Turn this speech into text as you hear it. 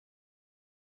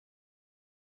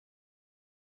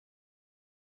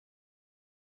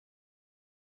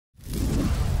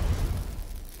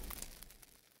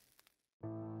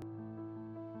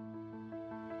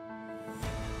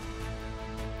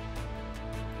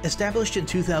Established in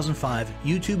 2005,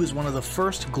 YouTube is one of the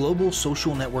first global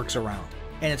social networks around,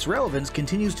 and its relevance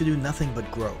continues to do nothing but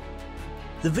grow.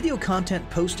 The video content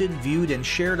posted, viewed, and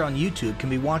shared on YouTube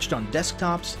can be watched on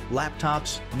desktops,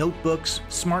 laptops, notebooks,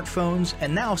 smartphones,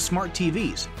 and now smart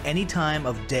TVs, any time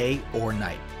of day or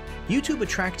night. YouTube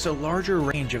attracts a larger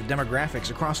range of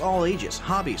demographics across all ages,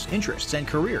 hobbies, interests, and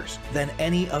careers than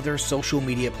any other social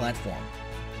media platform.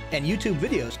 And YouTube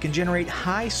videos can generate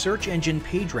high search engine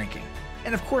page ranking.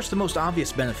 And of course, the most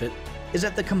obvious benefit is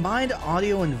that the combined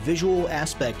audio and visual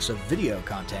aspects of video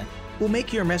content will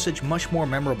make your message much more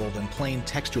memorable than plain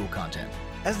textual content.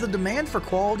 As the demand for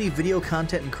quality video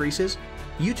content increases,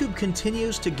 YouTube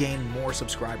continues to gain more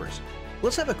subscribers.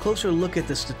 Let's have a closer look at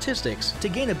the statistics to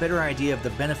gain a better idea of the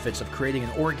benefits of creating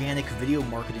an organic video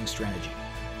marketing strategy.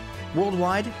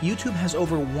 Worldwide, YouTube has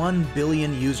over 1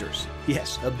 billion users.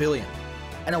 Yes, a billion.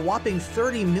 And a whopping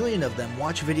 30 million of them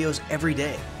watch videos every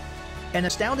day. An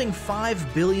astounding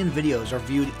 5 billion videos are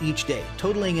viewed each day,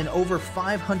 totaling in over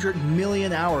 500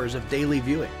 million hours of daily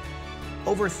viewing.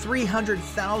 Over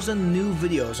 300,000 new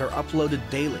videos are uploaded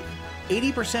daily.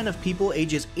 80% of people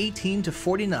ages 18 to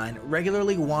 49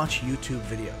 regularly watch YouTube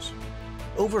videos.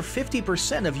 Over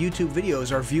 50% of YouTube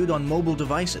videos are viewed on mobile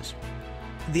devices.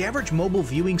 The average mobile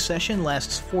viewing session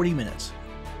lasts 40 minutes.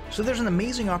 So there's an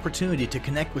amazing opportunity to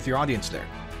connect with your audience there.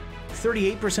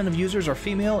 38% of users are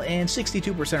female and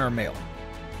 62% are male.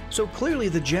 So clearly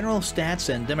the general stats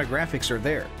and demographics are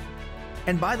there.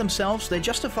 And by themselves, they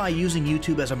justify using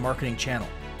YouTube as a marketing channel.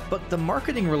 But the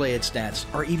marketing-related stats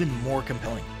are even more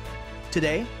compelling.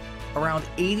 Today, around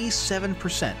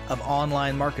 87% of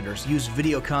online marketers use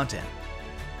video content.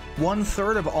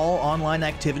 1/3 of all online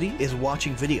activity is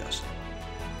watching videos.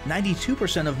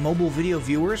 92% of mobile video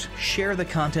viewers share the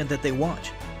content that they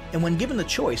watch. And when given the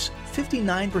choice,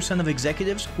 59% of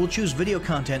executives will choose video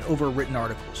content over written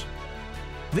articles.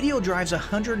 Video drives a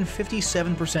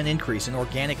 157% increase in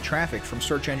organic traffic from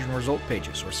search engine result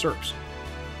pages, or SERPs.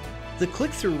 The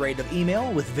click-through rate of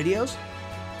email with videos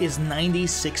is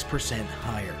 96%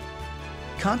 higher.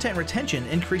 Content retention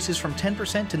increases from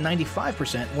 10% to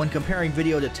 95% when comparing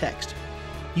video to text.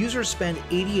 Users spend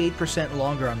 88%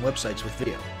 longer on websites with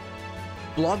video.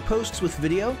 Blog posts with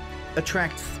video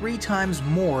attract 3 times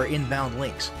more inbound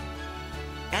links.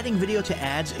 Adding video to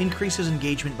ads increases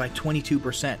engagement by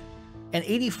 22%, and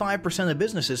 85% of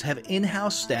businesses have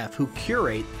in-house staff who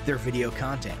curate their video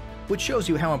content, which shows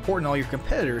you how important all your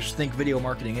competitors think video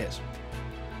marketing is.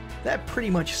 That pretty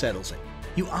much settles it.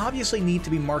 You obviously need to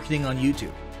be marketing on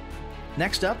YouTube.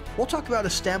 Next up, we'll talk about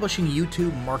establishing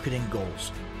YouTube marketing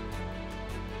goals.